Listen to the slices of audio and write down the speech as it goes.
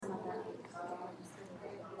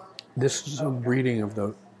This is a reading of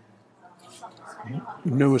the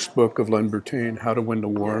newest book of Len Bertain, How to Win the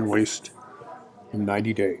War on Waste in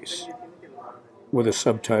 90 Days, with a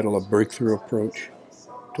subtitle, A Breakthrough Approach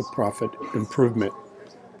to Profit Improvement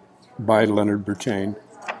by Leonard Bertain,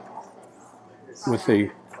 with a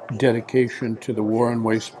dedication to the War on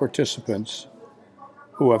Waste participants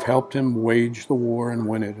who have helped him wage the war and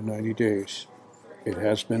win it in 90 days. It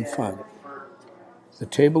has been fun. The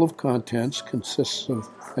table of contents consists of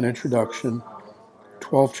an introduction,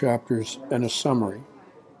 12 chapters, and a summary.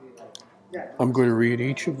 I'm going to read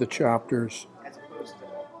each of the chapters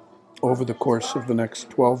over the course of the next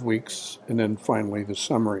 12 weeks, and then finally the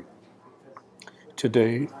summary.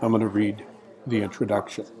 Today, I'm going to read the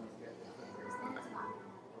introduction.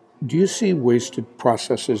 Do you see wasted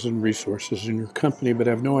processes and resources in your company but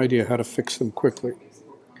have no idea how to fix them quickly?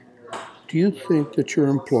 Do you think that your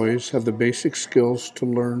employees have the basic skills to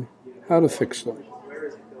learn how to fix them?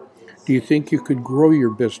 Do you think you could grow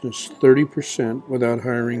your business 30% without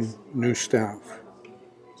hiring new staff?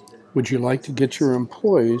 Would you like to get your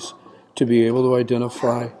employees to be able to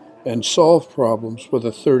identify and solve problems with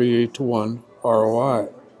a 38-to-1 ROI?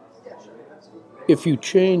 If you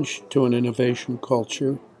change to an innovation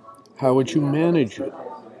culture, how would you manage it?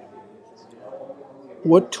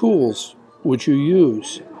 What tools would you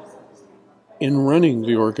use in running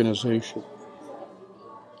the organization?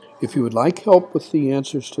 If you would like help with the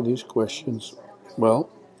answers to these questions,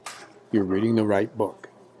 well, you're reading the right book.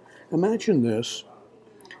 Imagine this.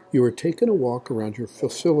 You are taking a walk around your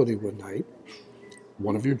facility one night.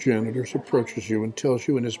 One of your janitors approaches you and tells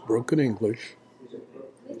you in his broken English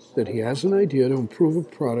that he has an idea to improve a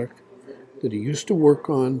product that he used to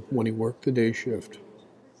work on when he worked the day shift.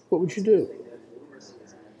 What would you do?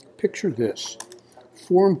 Picture this.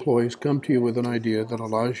 4 employees come to you with an idea that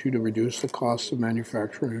allows you to reduce the cost of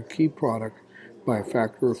manufacturing a key product by a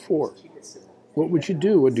factor of 4. What would you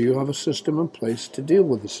do, or do you have a system in place to deal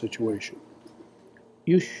with the situation?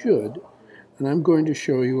 You should, and I'm going to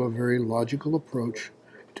show you a very logical approach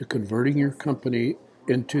to converting your company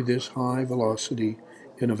into this high-velocity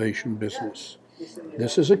innovation business.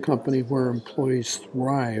 This is a company where employees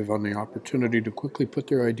thrive on the opportunity to quickly put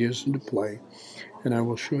their ideas into play, and I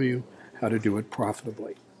will show you how to do it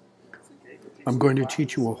profitably. I'm going to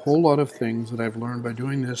teach you a whole lot of things that I've learned by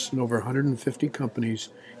doing this in over 150 companies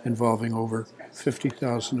involving over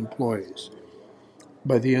 50,000 employees.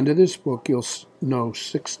 By the end of this book, you'll know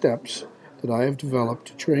 6 steps that I have developed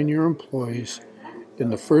to train your employees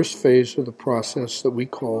in the first phase of the process that we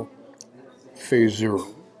call Phase 0.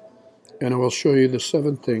 And I will show you the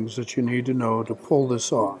 7 things that you need to know to pull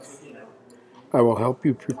this off. I will help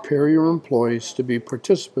you prepare your employees to be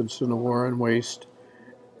participants in the war on waste,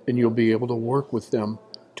 and you'll be able to work with them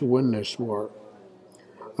to win this war.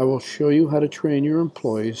 I will show you how to train your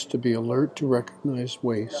employees to be alert to recognize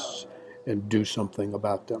wastes and do something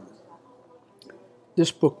about them.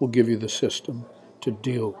 This book will give you the system to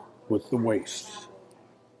deal with the wastes.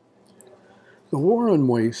 The war on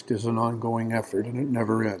waste is an ongoing effort, and it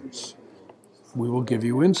never ends. We will give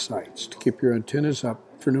you insights to keep your antennas up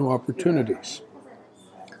for new opportunities.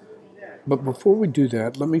 But before we do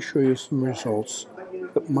that, let me show you some results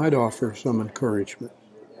that might offer some encouragement.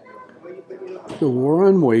 The war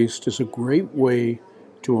on waste is a great way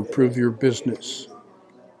to improve your business.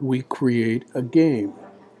 We create a game.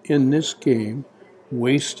 In this game,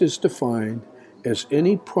 waste is defined as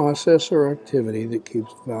any process or activity that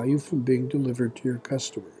keeps value from being delivered to your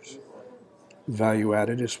customers. Value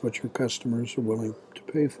added is what your customers are willing to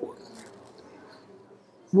pay for.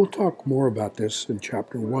 We'll talk more about this in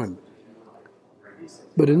Chapter 1.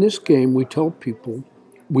 But in this game, we tell people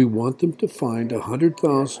we want them to find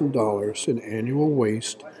 $100,000 in annual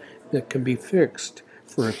waste that can be fixed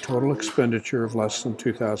for a total expenditure of less than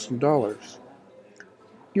 $2,000.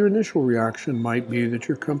 Your initial reaction might be that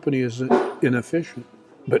your company is inefficient,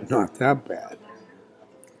 but not that bad.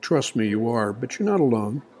 Trust me, you are, but you're not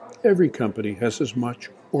alone. Every company has as much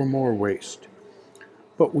or more waste.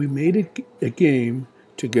 But we made it a game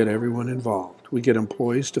to get everyone involved. We get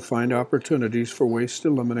employees to find opportunities for waste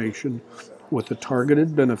elimination with a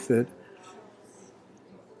targeted benefit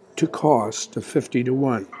to cost of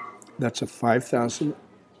 50-to-1. That's a 5,000%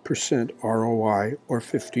 ROI or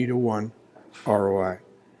 50-to-1 ROI.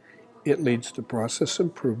 It leads to process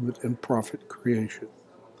improvement and profit creation.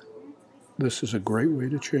 This is a great way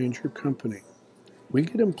to change your company. We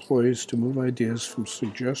get employees to move ideas from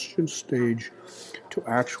suggestion stage to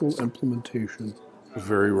actual implementation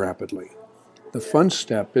very rapidly. The fun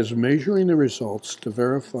step is measuring the results to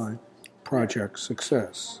verify project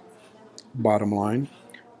success. Bottom line,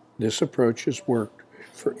 this approach has worked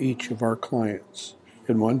for each of our clients,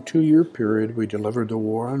 In one 2-year period, we delivered the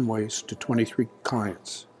War on Waste to 23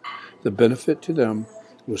 clients. The benefit to them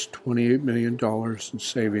was $28 million in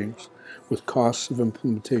savings, with costs of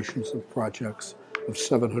implementations of projects of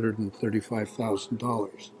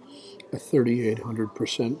 $735,000. A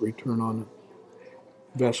 3,800% return on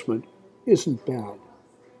investment isn't bad.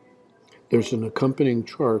 There's an accompanying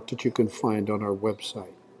chart that you can find on our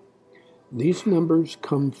website. These numbers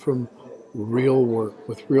come from real work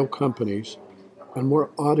with real companies and were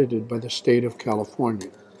audited by the state of California.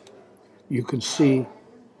 You can see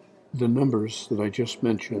the numbers that I just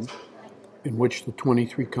mentioned, in which the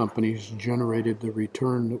 23 companies generated the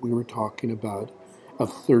return that we were talking about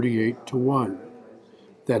of 38 to 1.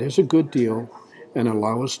 That is a good deal and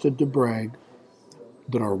allow us to brag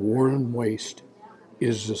that our war on waste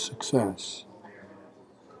is a success.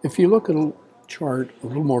 If you look at a chart a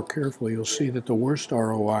little more carefully, you'll see that the worst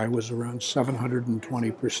ROI was around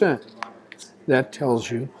 720%. That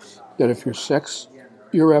tells you that if you set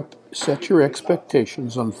your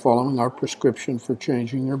expectations on following our prescription for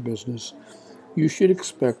changing your business, you should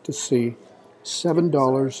expect to see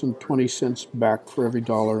 $7.20 back for every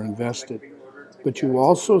dollar invested. But you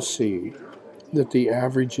also see that the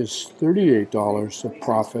average is $38 of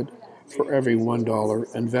profit for every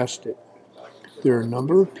 $1 invested. There are a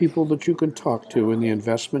number of people that you can talk to in the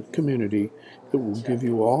investment community that will give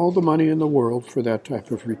you all the money in the world for that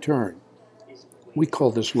type of return. We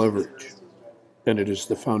call this leverage, and it is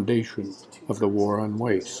the foundation of the war on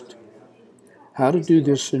waste. How to do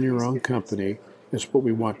this in your own company is what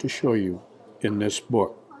we want to show you in this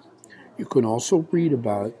book. You can also read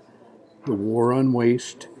about the War on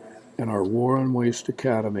Waste and our War on Waste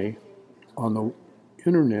Academy on the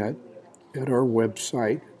internet at our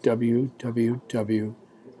website,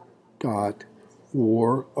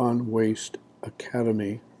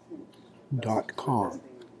 www.waronwasteacademy.com.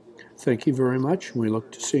 Thank you very much, and we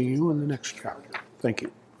look to seeing you in the next chapter. Thank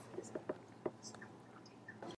you.